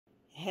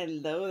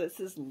Hello, this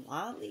is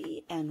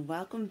Lolly, and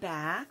welcome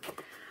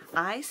back.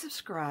 I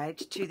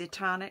subscribed to the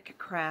Tonic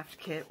craft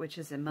kit, which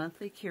is a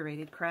monthly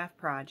curated craft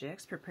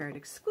projects prepared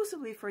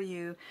exclusively for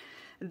you.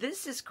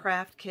 This is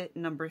craft kit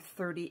number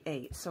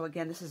 38. So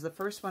again, this is the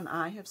first one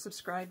I have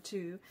subscribed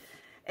to,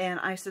 and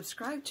I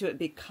subscribed to it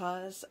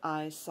because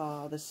I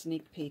saw the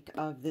sneak peek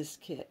of this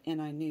kit,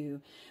 and I knew,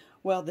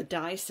 well, the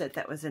die set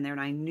that was in there,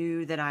 and I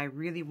knew that I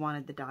really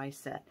wanted the die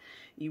set.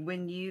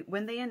 When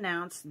they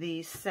announce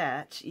the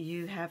set,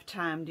 you have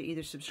time to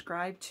either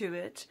subscribe to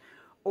it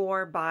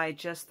or buy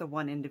just the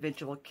one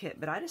individual kit.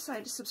 But I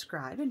decided to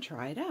subscribe and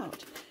try it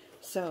out.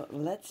 So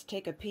let's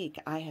take a peek.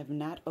 I have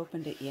not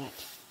opened it yet.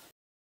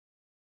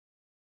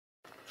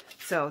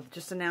 So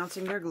just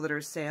announcing their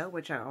glitter sale,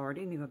 which I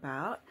already knew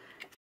about.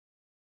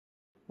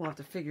 We'll have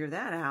to figure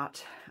that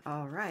out.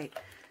 All right.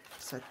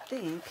 So I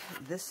think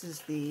this is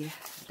the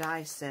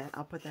die set.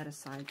 I'll put that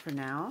aside for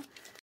now.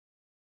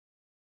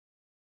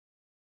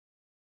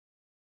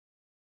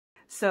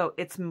 So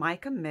it's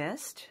Mica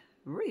Mist,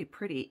 really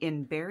pretty,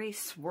 in Berry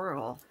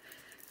Swirl.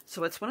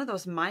 So it's one of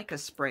those mica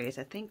sprays.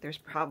 I think there's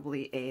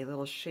probably a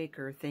little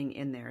shaker thing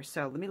in there.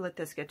 So let me let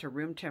this get to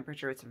room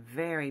temperature. It's a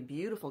very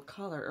beautiful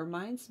color. It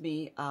reminds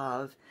me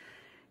of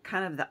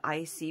kind of the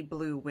icy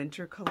blue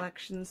winter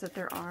collections that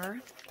there are.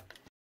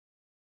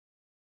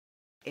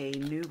 A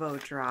Nouveau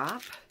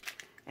drop,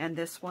 and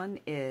this one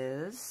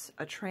is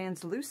a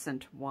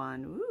translucent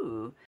one.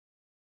 Ooh,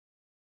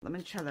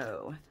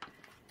 limoncello.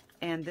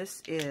 And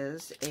this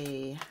is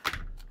a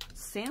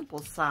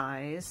sample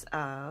size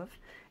of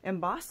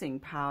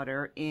embossing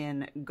powder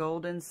in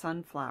golden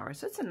sunflower.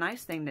 So it's a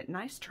nice thing, that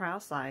nice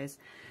trial size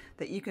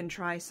that you can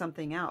try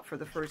something out for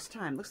the first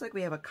time. Looks like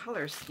we have a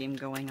color scheme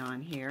going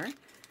on here.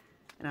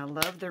 And I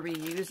love the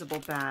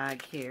reusable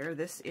bag here.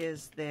 This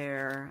is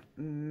their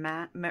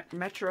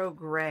Metro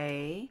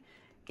Gray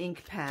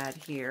ink pad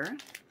here.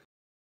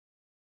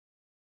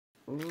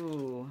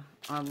 Ooh,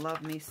 I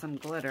love me some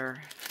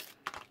glitter.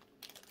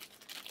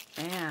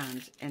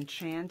 And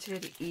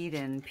Enchanted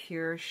Eden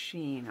Pure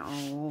Sheen.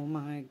 Oh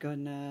my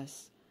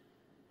goodness.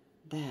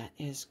 That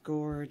is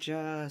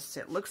gorgeous.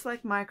 It looks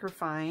like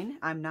microfine.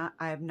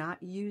 I have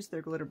not used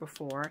their glitter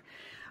before,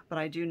 but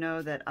I do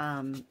know that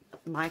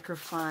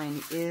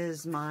microfine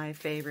is my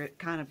favorite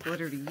kind of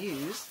glitter to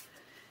use.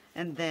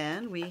 And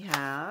then we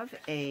have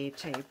a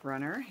tape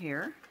runner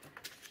here,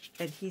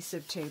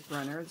 adhesive tape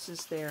runner. This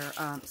is their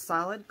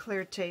solid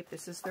clear tape.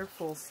 This is their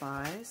full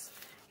size,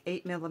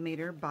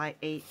 8mm by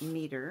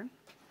 8m.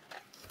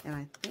 And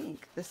I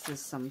think this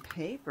is some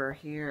paper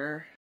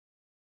here.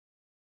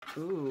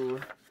 Ooh,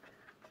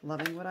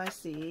 loving what I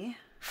see.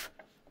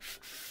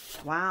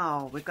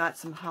 Wow, we've got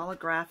some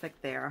holographic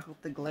there. I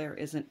hope the glare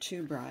isn't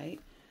too bright.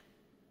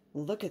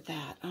 Look at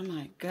that. Oh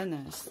my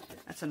goodness.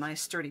 That's a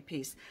nice sturdy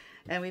piece.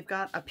 And we've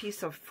got a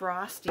piece of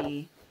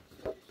frosty,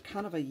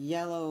 kind of a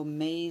yellow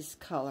maize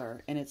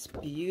color, and it's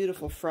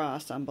beautiful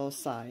frost on both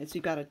sides.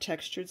 We've got a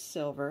textured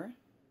silver.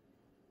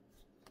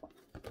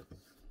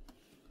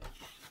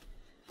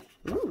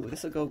 Ooh,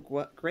 this will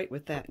go great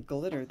with that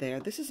glitter there.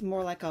 This is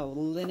more like a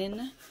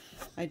linen.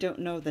 I don't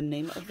know the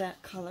name of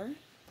that color.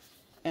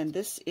 And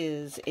this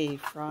is a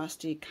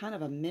frosty, kind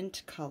of a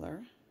mint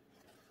color.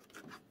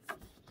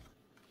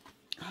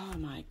 Oh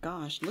my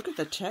gosh, look at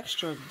the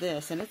texture of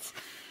this. And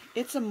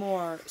it's a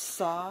more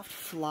soft,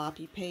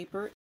 floppy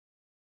paper.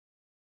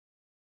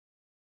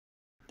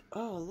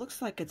 Oh, it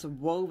looks like it's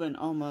woven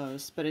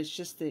almost, but it's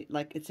just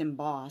like it's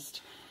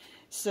embossed.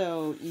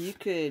 So you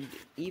could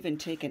even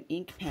take an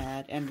ink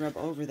pad and rub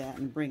over that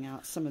and bring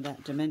out some of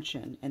that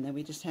dimension. And then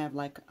we just have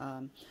like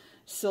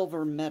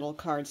silver metal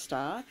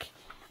cardstock.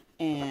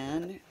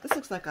 And this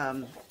looks like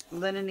a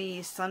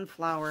linen-y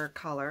sunflower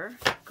color.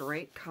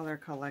 Great color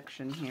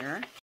collection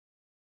here.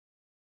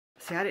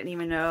 See, I didn't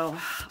even know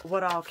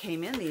what all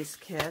came in these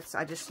kits.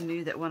 I just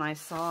knew that when I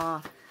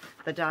saw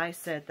the die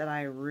set that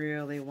I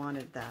really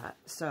wanted that.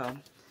 So,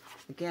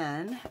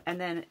 again, and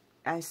then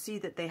I see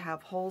that they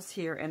have holes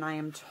here, and I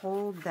am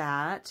told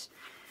that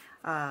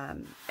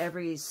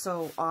every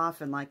so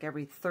often, like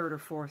every third or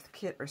fourth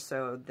kit or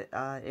so,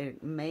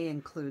 it may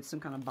include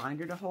some kind of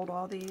binder to hold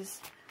all these.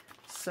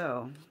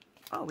 So,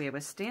 oh, we have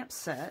a stamp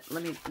set.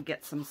 Let me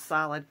get some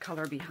solid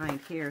color behind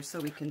here so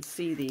we can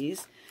see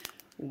these.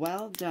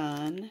 Well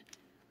done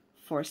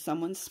for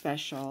someone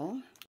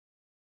special.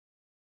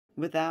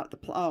 Without the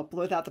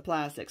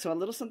plastic. So a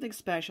little something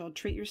special.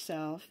 Treat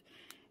yourself.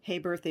 Hey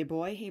birthday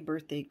boy, hey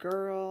birthday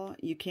girl,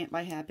 you can't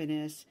buy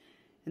happiness.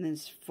 And then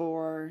it's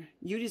for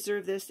you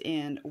deserve this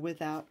and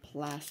without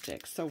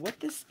plastic. So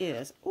what this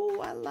is, oh,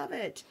 I love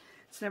it.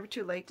 It's never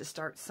too late to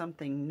start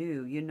something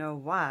new. You know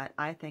what?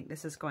 I think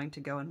this is going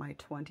to go in my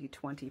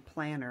 2020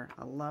 planner.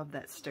 I love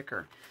that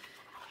sticker.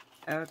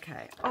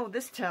 Okay. Oh,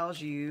 this tells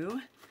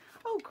you,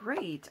 oh,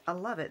 great. I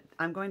love it.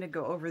 I'm going to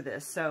go over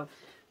this. So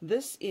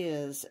this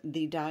is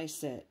the die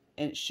set.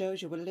 And it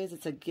shows you what it is.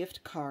 It's a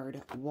gift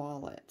card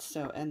wallet.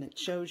 So, and it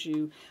shows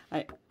you,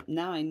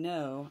 now I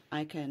know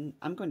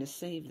I'm going to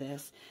save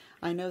this.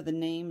 I know the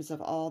names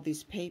of all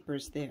these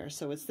papers there.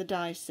 So it's the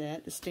die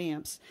set, the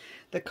stamps.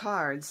 The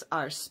cards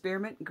are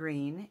spearmint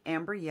green,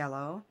 amber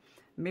yellow.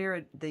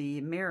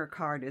 The mirror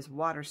card is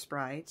water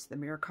sprites. The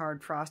mirror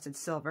card frosted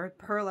silver.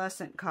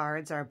 Pearlescent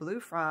cards are blue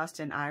frost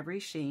and ivory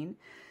sheen.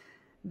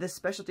 The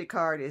specialty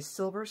card is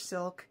silver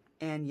silk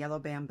and yellow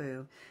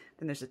bamboo.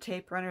 Then there's a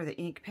tape runner, the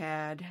ink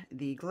pad,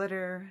 the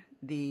glitter,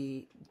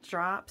 the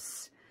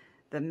drops,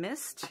 the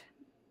mist,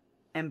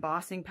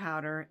 embossing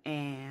powder,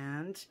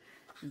 and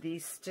the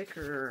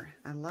sticker.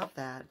 I love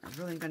that. I'm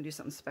really going to do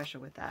something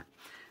special with that.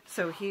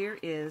 So here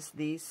is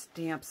the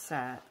stamp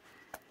set.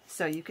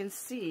 So you can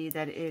see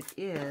that it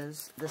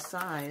is the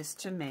size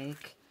to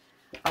make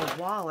a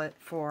wallet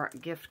for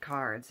gift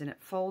cards, and it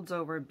folds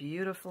over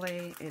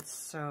beautifully. It's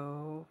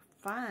so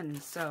fun.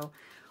 So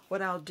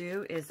what I'll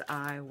do is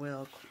I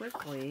will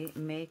quickly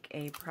make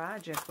a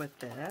project with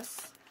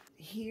this.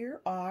 Here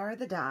are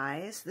the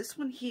dies. This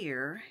one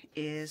here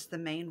is the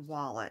main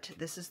wallet.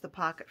 This is the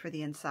pocket for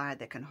the inside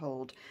that can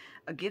hold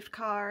a gift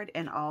card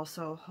and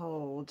also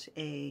hold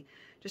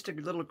just a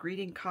little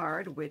greeting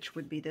card, which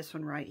would be this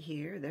one right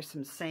here. There's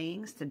some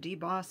sayings to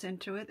deboss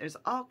into it. There's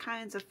all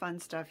kinds of fun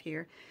stuff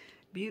here.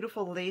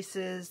 Beautiful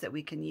laces that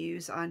we can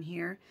use on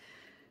here.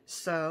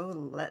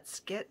 So let's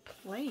get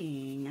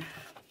playing.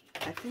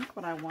 I think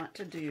what I want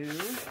to do,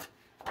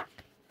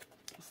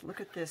 let's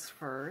look at this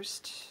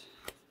first.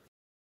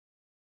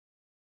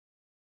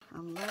 I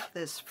love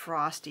this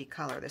frosty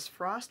color, this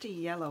frosty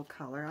yellow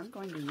color. I'm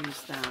going to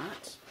use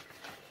that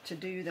to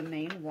do the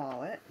main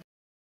wallet.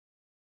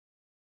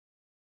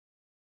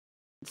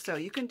 So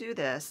you can do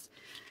this,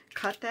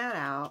 cut that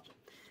out,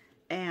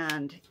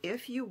 and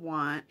if you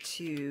want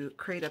to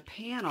create a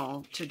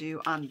panel to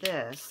do on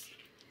this,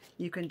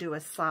 you can do a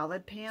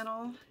solid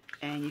panel,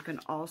 and you can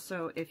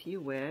also, if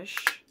you wish,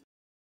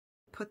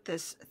 put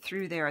this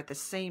through there at the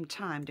same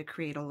time to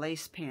create a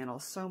lace panel.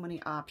 So many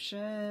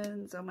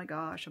options. Oh my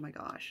gosh, oh my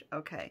gosh.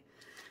 Okay,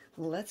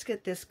 let's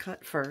get this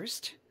cut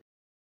first.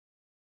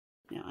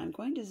 Now I'm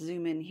going to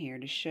zoom in here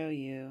to show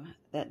you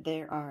that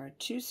there are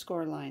 2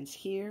 score lines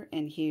here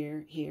and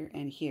here, here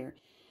and here.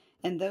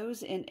 And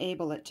those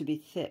enable it to be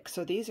thick.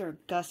 So these are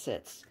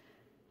gussets.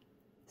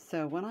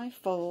 So when I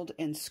fold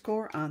and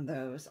score on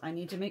those, I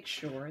need to make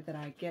sure that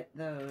I get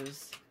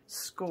those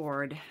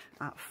scored,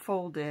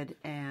 folded,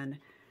 and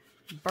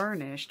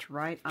burnished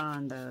right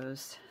on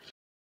those.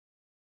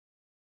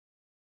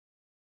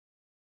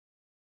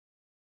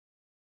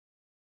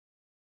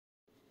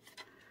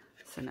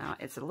 So now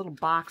it's a little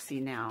boxy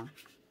now.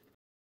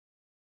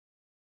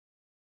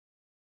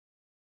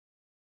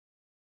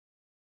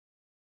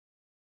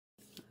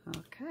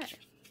 Okay,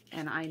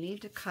 and I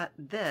need to cut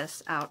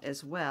this out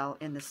as well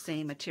in the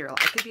same material.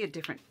 It could be a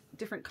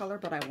different color,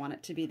 but I want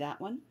it to be that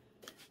one.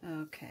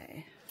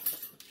 Okay,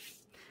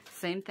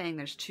 same thing.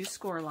 There's 2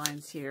 score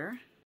lines here.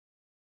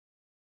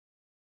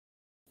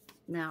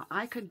 Now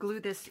I could glue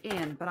this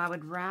in, but I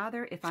would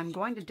rather, if I'm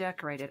going to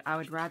decorate it, I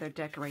would rather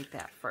decorate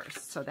that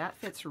first. So that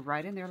fits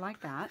right in there like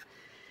that.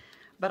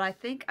 But I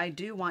think I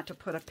do want to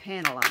put a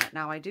panel on it.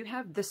 Now I do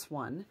have this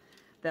one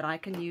that I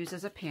can use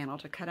as a panel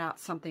to cut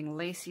out something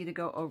lacy to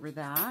go over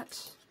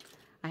that.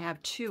 I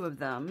have 2 of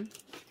them.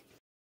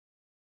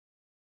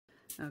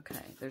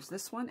 Okay, there's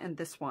this one and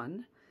this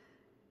one.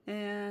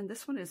 And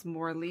this one is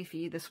more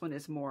leafy. This one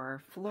is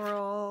more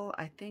floral.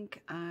 I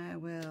think I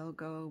will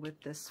go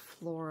with this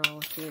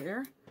floral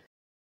here.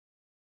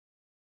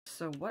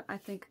 So what I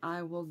think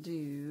I will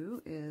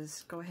do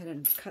is go ahead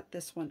and cut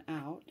this one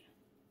out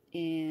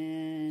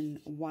in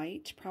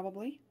white,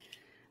 probably.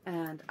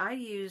 And I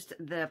used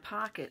the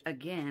pocket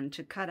again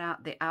to cut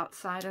out the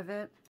outside of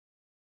it.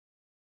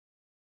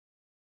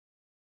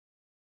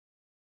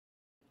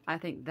 I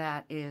think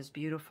that is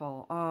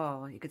beautiful.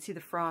 Oh, you can see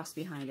the frost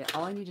behind it.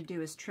 All I need to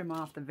do is trim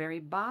off the very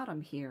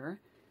bottom here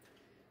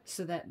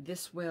so that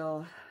this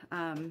will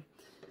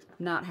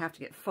not have to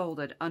get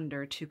folded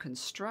under to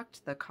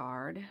construct the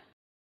card.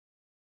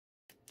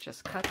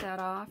 Just cut that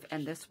off,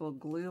 and this will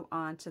glue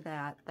onto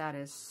that. That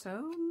is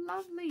so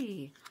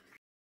lovely.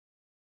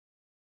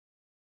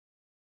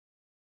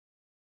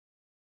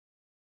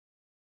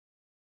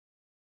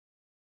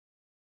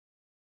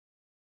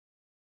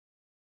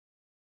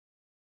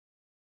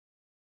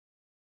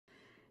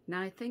 Now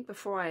I think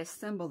before I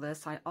assemble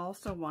this, I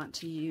also want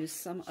to use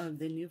some of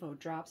the Nuvo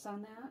drops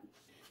on that.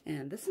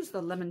 And this is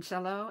the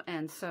limoncello,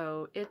 and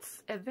so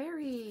it's a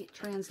very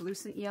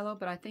translucent yellow,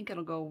 but I think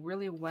it'll go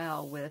really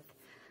well with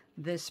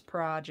this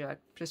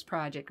project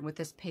with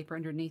this paper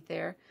underneath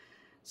there.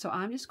 So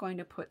I'm just going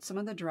to put some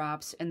of the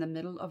drops in the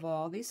middle of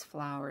all these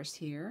flowers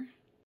here.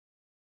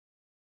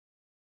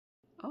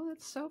 Oh,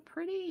 that's so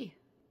pretty.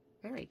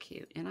 Very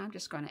cute. And I'm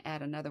just going to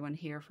add another one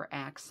here for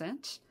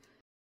accent.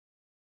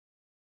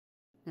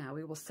 Now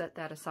we will set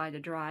that aside to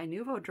dry.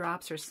 Nuvo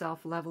drops are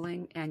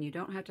self-leveling, and you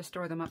don't have to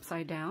store them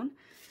upside down.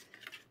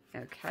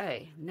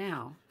 Okay,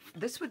 now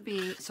this would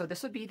be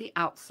the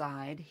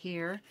outside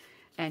here,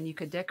 and you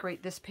could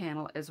decorate this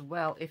panel as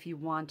well if you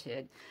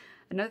wanted.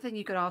 Another thing,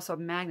 you could also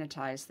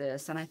magnetize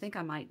this, and I think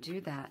I might do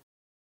that.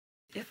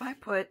 If I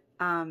put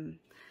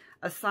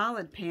a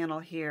solid panel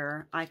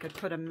here, I could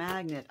put a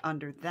magnet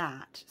under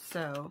that.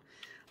 So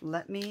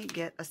let me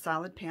get a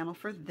solid panel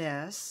for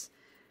this.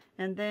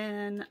 And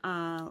then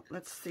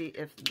let's see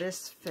if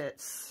this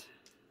fits.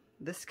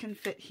 This can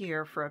fit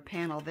here for a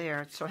panel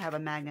there, so I have a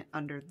magnet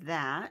under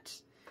that.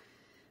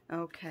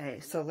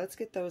 Okay, so let's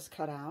get those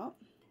cut out.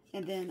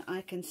 And then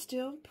I can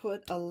still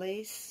put a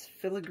lace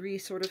filigree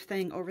sort of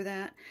thing over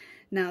that.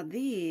 Now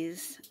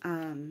these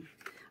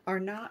are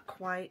not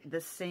quite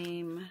the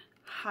same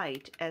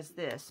height as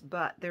this,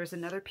 but there's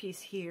another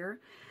piece here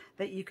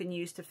that you can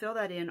use to fill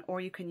that in,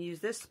 or you can use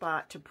this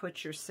spot to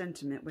put your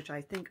sentiment, which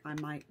I think I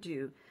might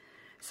do.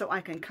 So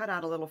I can cut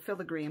out a little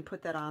filigree and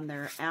put that on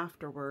there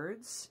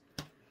afterwards.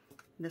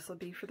 This will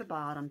be for the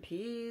bottom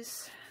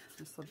piece.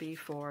 This will be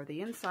for the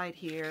inside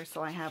here,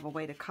 so I have a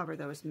way to cover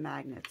those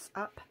magnets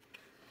up.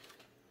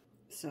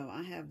 So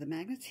I have the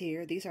magnets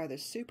here. These are the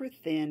super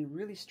thin,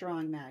 really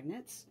strong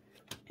magnets.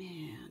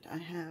 And I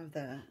have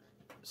the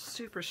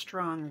super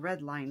strong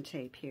red line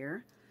tape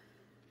here.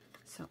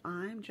 So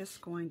I'm just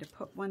going to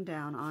put one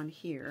down on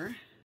here.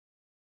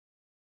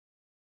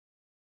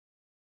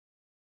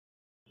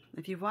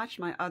 If you've watched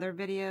my other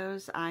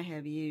videos, I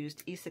have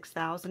used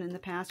E6000 in the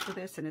past for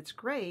this, and it's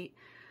great.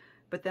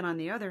 But then on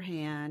the other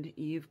hand,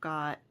 you've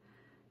got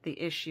the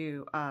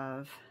issue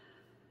of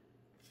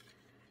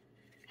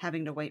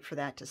having to wait for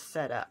that to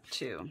set up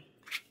too.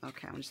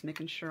 Okay, I'm just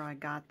making sure I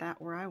got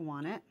that where I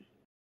want it.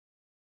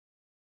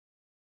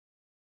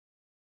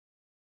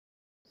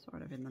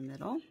 Sort of in the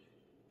middle.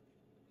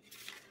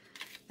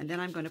 And then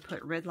I'm going to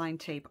put red line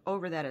tape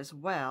over that as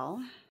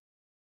well.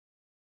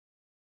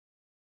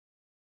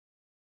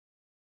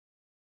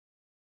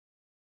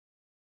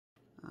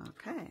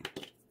 Okay.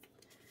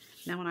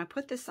 Now when I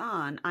put this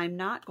on, I'm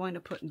not going to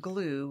put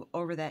glue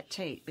over that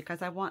tape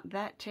because I want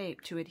that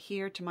tape to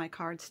adhere to my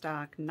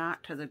cardstock,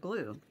 not to the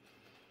glue.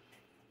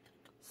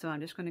 So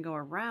I'm just going to go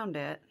around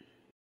it,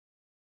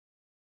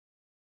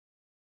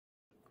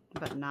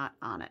 but not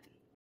on it.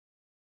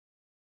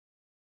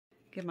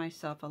 Give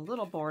myself a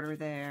little border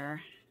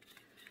there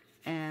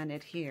and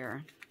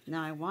adhere.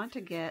 Now I want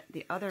to get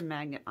the other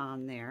magnet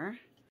on there.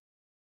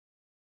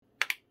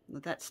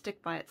 Let that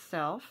stick by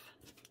itself.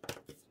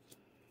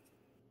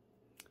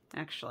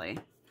 Actually,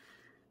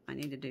 I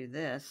need to do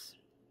this.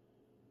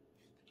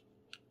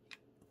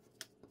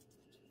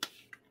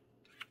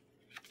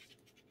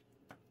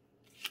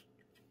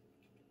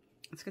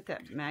 Let's get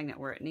that magnet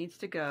where it needs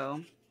to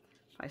go.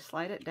 If I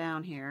slide it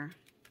down here,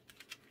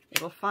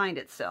 it will find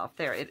itself.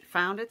 There, it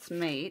found its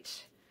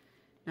mate.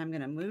 Now I'm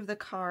going to move the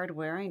card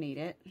where I need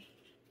it.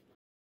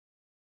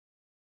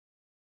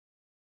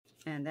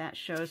 And that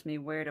shows me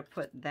where to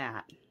put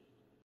that.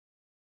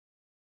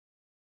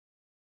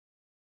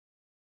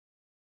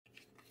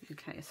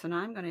 Okay, so now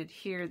I'm going to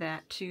adhere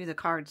that to the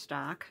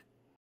cardstock.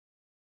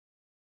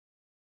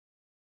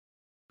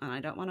 And I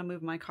don't want to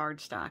move my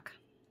cardstock.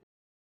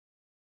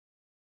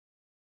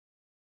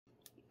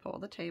 Pull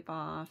the tape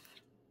off.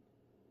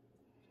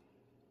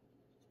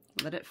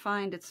 Let it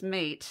find its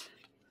mate.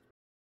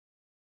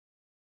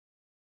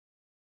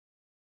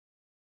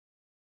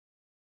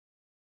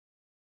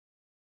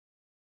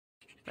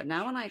 But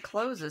now when I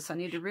close this, I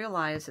need to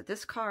realize that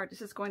this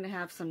is going to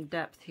have some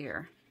depth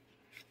here.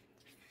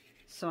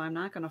 So I'm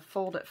not going to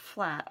fold it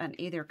flat on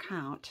either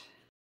count.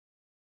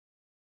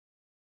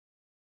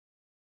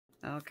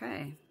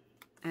 Okay,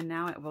 and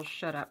now it will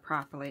shut up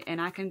properly. And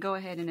I can go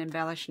ahead and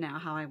embellish now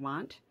how I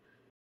want.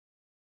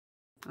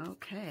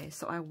 Okay,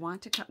 so I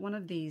want to cut one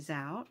of these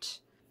out.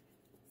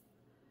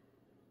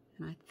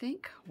 And I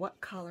think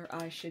what color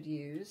I should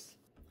use.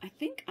 I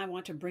think I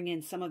want to bring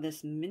in some of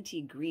this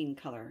minty green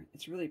color.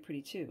 It's really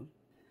pretty too.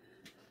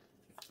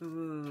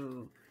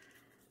 Ooh,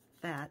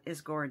 that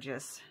is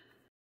gorgeous.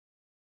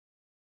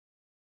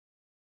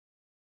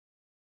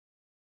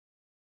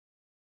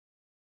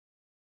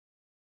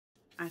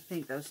 I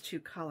think those two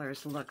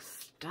colors look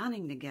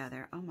stunning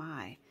together. Oh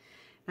my.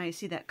 Now you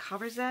see that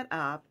covers that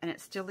up, and it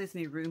still leaves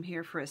me room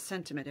here for a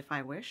sentiment if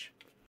I wish.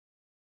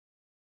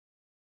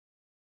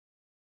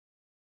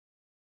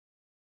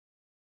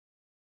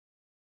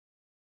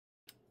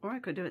 Or I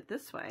could do it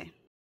this way.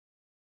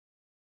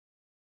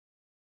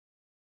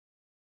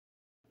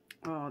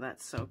 Oh,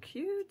 that's so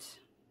cute.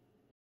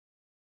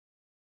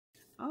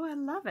 Oh, I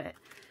love it.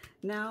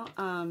 Now,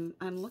 I'm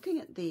looking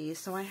at these.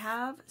 So I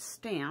have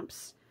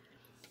stamps,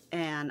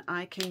 and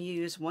I can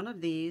use one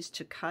of these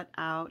to cut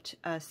out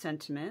a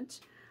sentiment.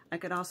 I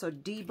could also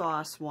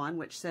deboss one,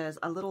 which says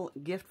a little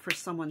gift for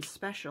someone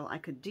special. I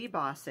could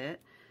deboss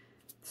it.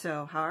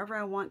 So however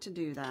I want to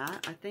do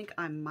that, I think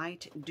I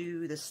might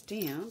do the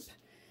stamp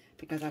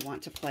because I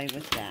want to play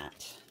with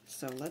that.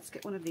 So let's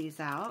get one of these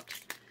out.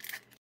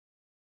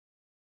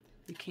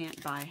 You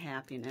can't buy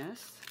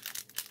happiness.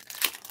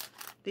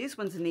 These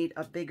ones need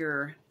a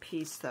bigger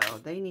piece though.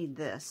 They need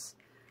this.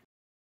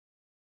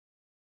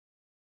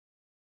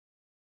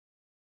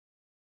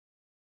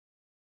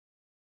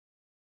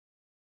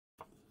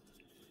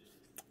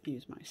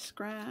 Use my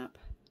scrap.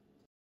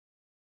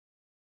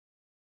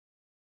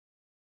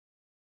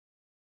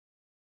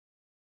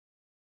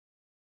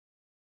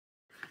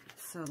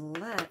 So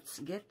let's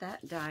get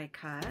that die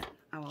cut.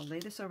 I will lay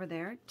this over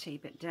there,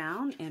 tape it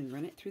down, and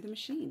run it through the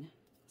machine.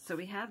 So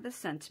we have the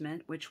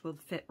sentiment, which will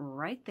fit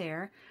right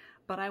there,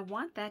 but I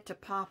want that to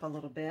pop a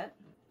little bit.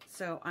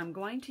 So I'm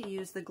going to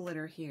use the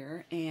glitter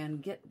here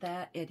and get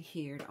that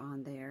adhered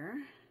on there.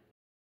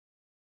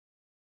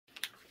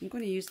 I'm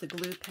going to use the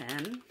glue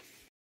pen.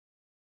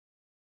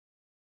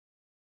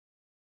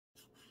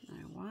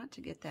 I want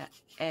to get that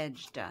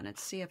edge done.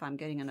 Let's see if I'm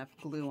getting enough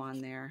glue on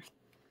there.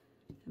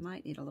 I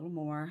might need a little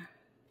more.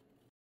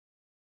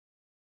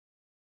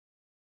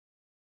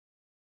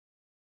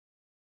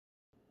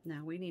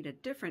 Now we need a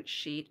different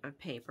sheet of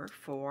paper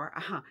for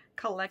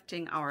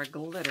collecting our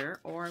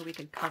glitter, or we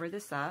could cover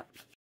this up.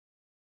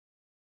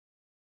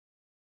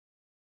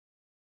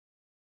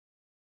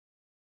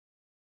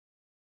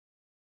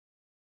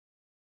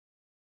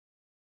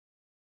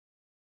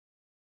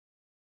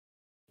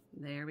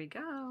 There we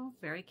go.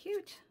 Very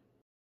cute.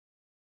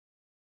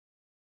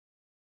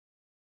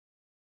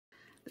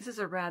 This is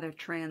a rather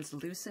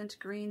translucent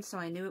green, so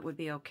I knew it would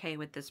be okay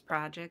with this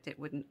project. It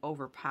wouldn't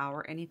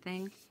overpower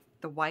anything.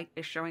 The white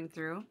is showing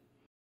through.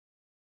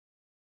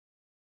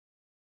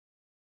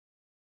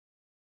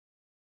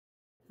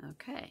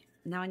 Okay,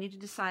 now I need to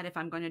decide if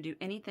I'm going to do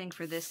anything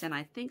for this, and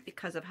I think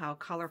because of how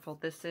colorful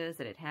this is,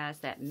 that it has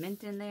that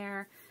mint in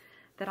there,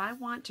 that I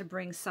want to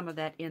bring some of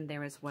that in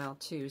there as well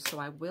too. So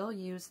I will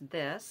use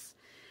this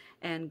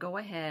and go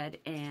ahead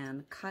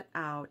and cut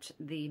out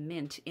the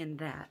mint in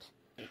that.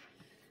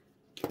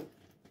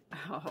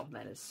 Oh,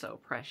 that is so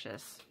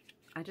precious.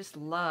 I just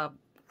love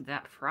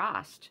that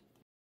frost.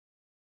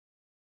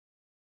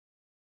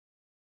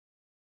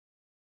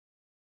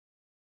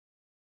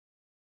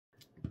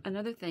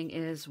 Another thing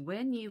is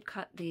when you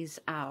cut these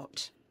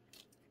out,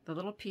 the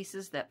little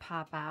pieces that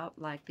pop out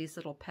like these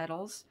little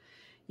petals,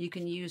 you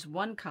can use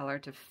one color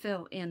to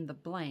fill in the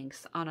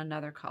blanks on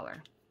another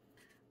color.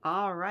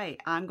 All right,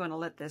 I'm going to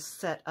let this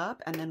set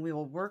up and then we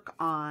will work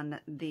on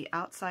the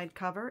outside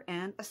cover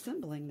and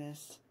assembling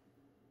this.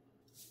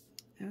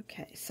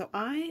 Okay, so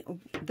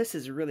this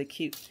is really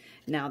cute.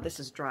 Now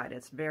this is dried,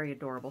 it's very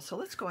adorable. So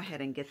let's go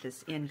ahead and get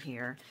this in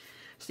here.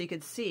 So you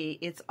can see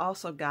it's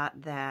also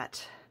got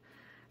that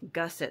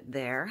gusset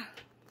there.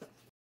 I'm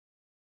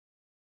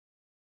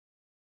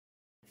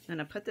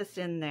gonna put this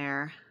in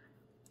there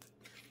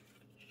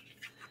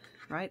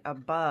right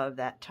above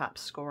that top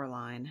score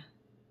line.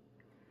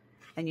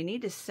 And you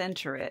need to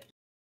center it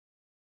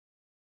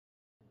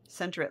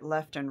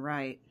left and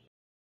right.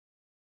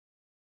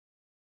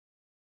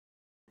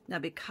 Now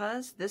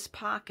because this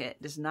pocket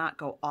does not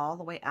go all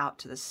the way out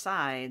to the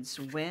sides,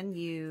 when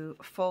you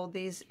fold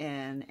these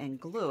in and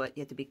glue it,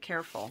 you have to be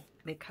careful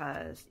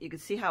because you can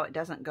see how it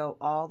doesn't go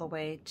all the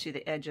way to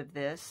the edge of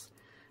this.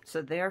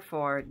 So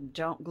therefore,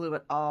 don't glue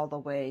it all the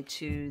way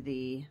to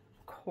the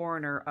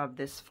corner of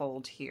this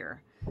fold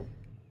here.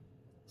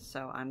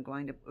 So I'm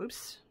going to,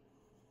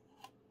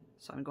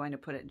 So I'm going to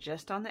put it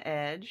just on the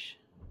edge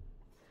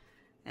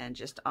and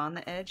just on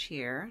the edge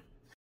here.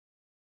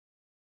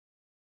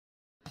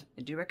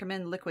 I do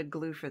recommend liquid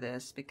glue for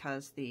this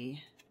because the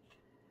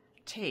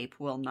tape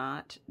will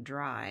not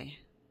dry.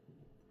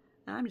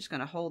 Now I'm just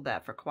going to hold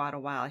that for quite a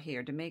while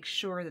here to make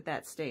sure that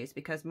that stays,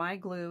 because my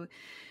glue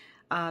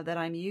that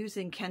I'm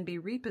using can be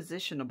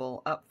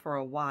repositionable up for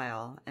a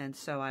while, and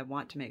so I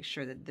want to make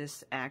sure that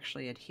this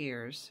actually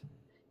adheres.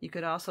 You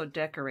could also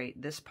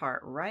decorate this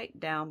part right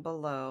down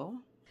below.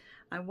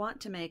 I want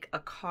to make a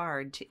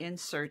card to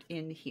insert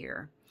in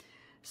here.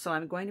 So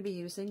I'm going to be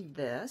using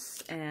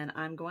this, and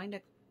I'm going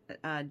to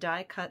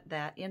die cut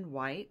that in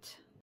white.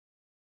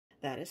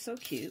 That is so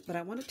cute, but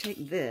I want to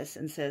take this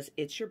and says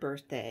it's your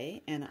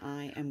birthday, and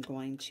I am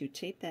going to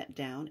tape that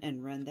down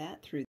and run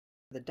that through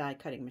the die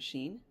cutting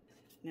machine.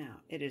 Now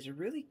it is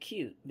really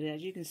cute, but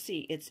as you can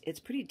see it's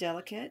pretty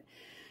delicate,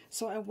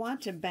 so I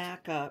want to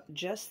back up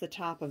just the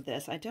top of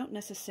this. I don't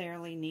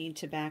necessarily need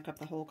to back up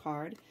the whole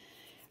card,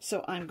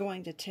 so I'm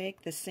going to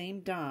take the same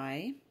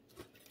die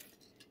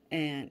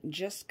and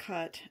just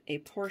cut a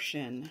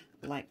portion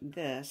like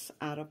this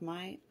out of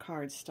my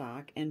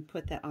cardstock and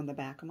put that on the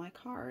back of my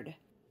card.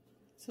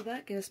 So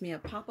that gives me a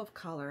pop of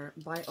color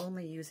by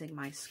only using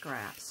my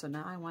scraps. So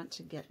now I want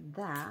to get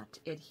that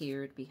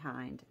adhered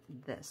behind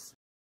this.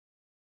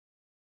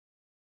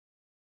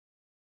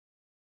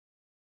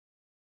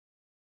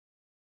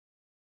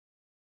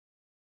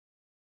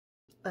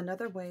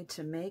 Another way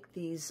to make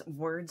these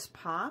words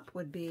pop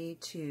would be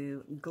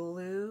to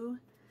glue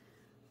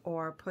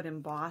or put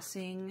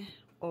embossing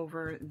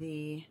over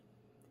the,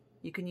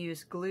 you can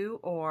use glue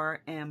or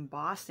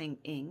embossing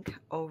ink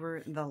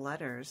over the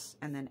letters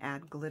and then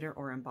add glitter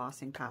or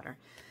embossing powder.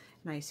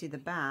 Now you see the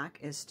back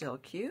is still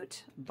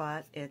cute,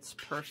 but it's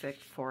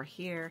perfect for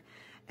here.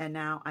 And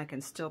now I can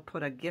still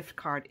put a gift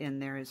card in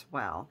there as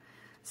well.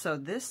 So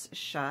this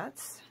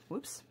shuts,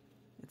 whoops,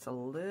 it's a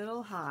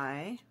little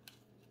high.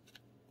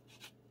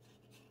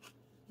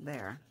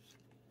 There.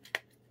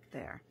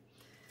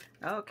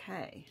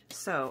 Okay,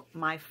 so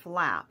my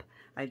flap.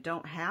 I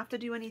don't have to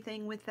do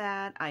anything with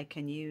that. I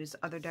can use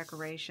other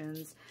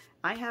decorations.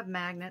 I have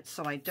magnets,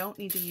 so I don't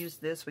need to use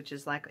this, which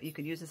is like, you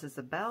could use this as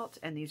a belt,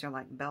 and these are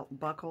like belt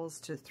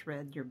buckles to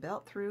thread your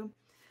belt through.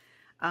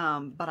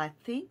 But I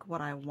think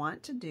what I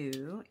want to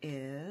do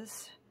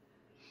is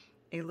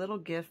a little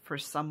gift for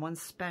someone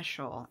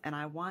special, and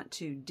I want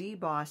to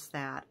deboss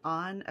that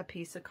on a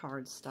piece of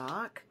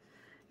cardstock,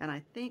 and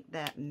I think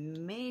that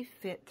may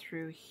fit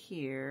through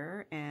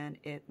here, and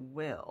it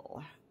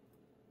will.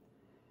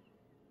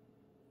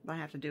 But I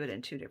have to do it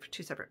in two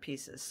separate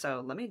pieces,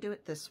 so let me do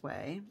it this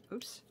way.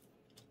 Oops.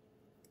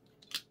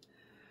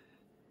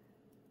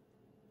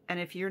 And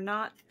if you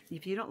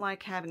don't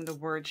like having the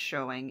words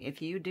showing,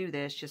 if you do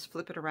this, just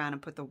flip it around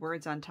and put the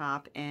words on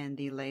top and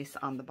the lace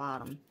on the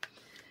bottom.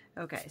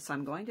 Okay, so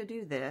I'm going to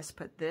do this,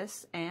 put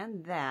this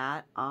and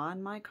that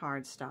on my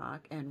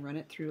cardstock and run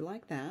it through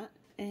like that.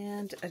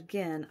 And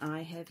again,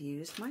 I have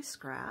used my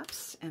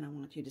scraps, and I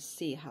want you to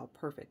see how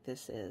perfect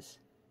this is.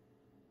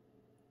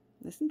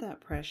 Isn't that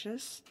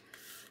precious?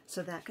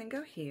 So that can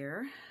go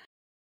here.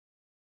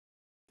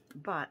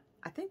 But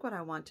I think what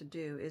I want to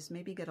do is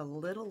maybe get a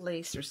little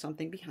lace or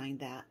something behind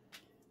that.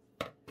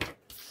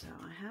 So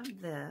I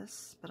have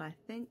this, but I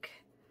think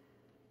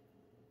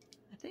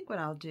what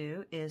I'll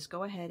do is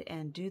go ahead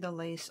and do the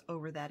lace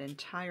over that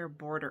entire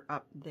border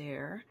up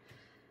there.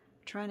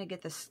 I'm trying to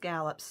get the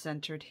scallop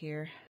centered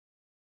here.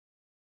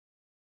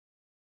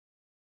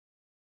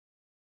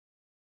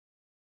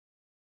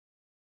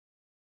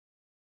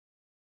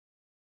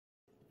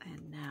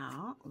 And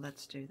now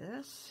let's do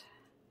this.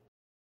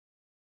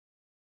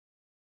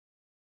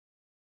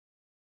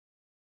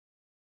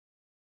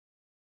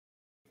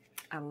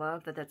 I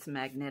love that that's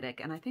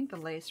magnetic, and I think the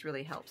lace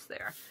really helps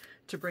there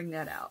to bring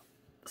that out.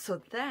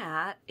 So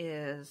that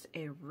is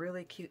a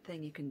really cute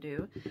thing you can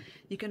do.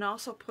 You can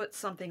also put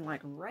something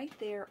like right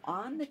there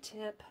on the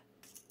tip.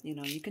 You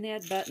know, you can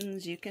add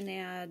buttons, you can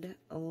add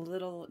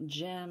little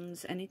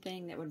gems,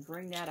 anything that would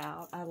bring that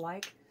out. I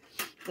like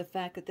the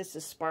fact that this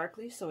is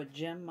sparkly, so a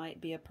gem might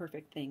be a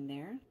perfect thing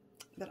there.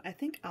 But I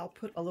think I'll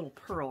put a little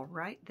pearl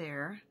right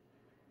there.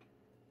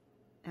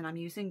 And I'm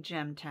using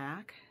gem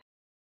tack.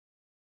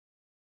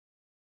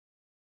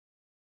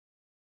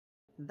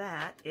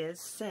 That is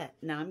set.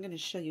 Now I'm going to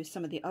show you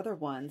some of the other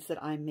ones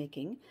that I'm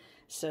making,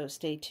 so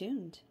stay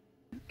tuned.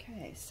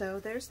 Okay, so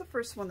there's the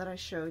first one that I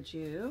showed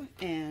you,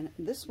 and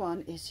this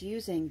one is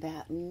using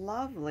that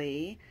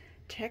lovely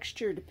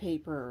textured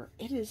paper.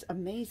 It is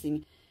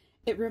amazing.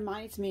 It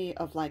reminds me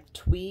of like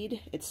tweed.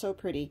 It's so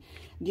pretty.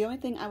 The only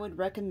thing I would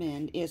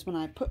recommend is when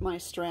I put my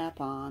strap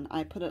on,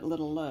 I put it a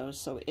little low,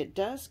 so it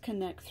does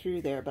connect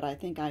through there, but I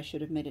think I should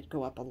have made it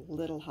go up a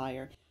little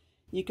higher.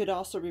 You could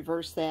also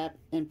reverse that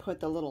and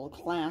put the little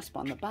clasp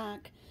on the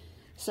back.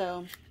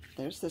 So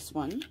there's this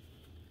one.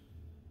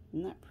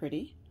 Isn't that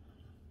pretty?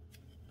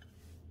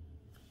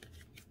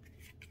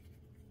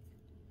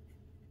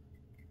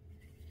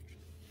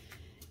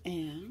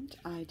 And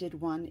I did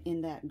one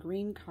in that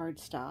green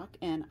cardstock,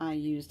 and I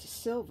used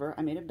silver.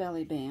 I made a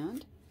belly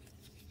band,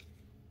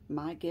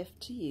 my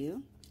gift to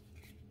you,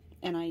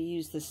 and I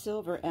used the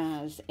silver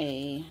as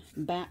a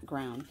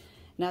background.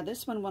 Now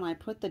this one, when I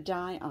put the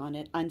die on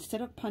it,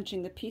 instead of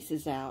punching the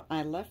pieces out,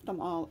 I left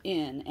them all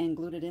in and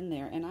glued it in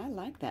there, and I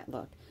like that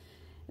look.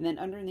 And then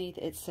underneath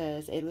it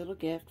says, a little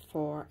gift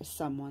for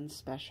someone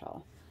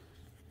special.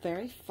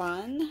 Very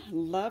fun.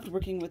 Loved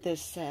working with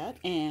this set,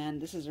 and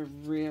this is a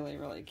really,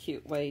 really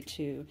cute way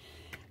to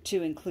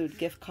include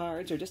gift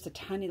cards or just a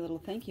tiny little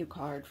thank you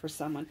card for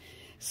someone.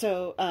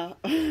 So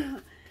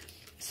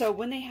so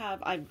when they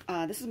have,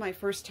 this is my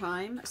first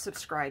time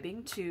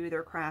subscribing to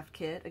their craft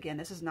kit. Again,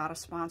 this is not a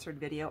sponsored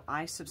video.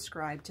 I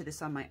subscribe to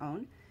this on my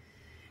own.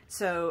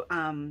 So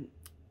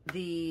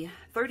the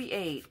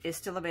 38 is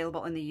still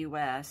available in the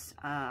US.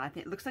 I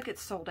think it looks like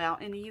it's sold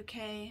out in the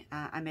UK.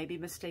 I may be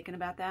mistaken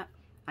about that.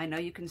 I know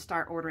you can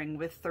start ordering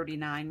with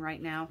 39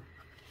 right now.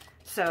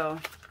 So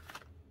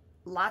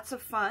lots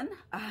of fun.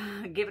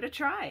 Give it a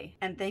try.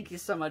 And thank you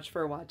so much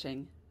for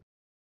watching.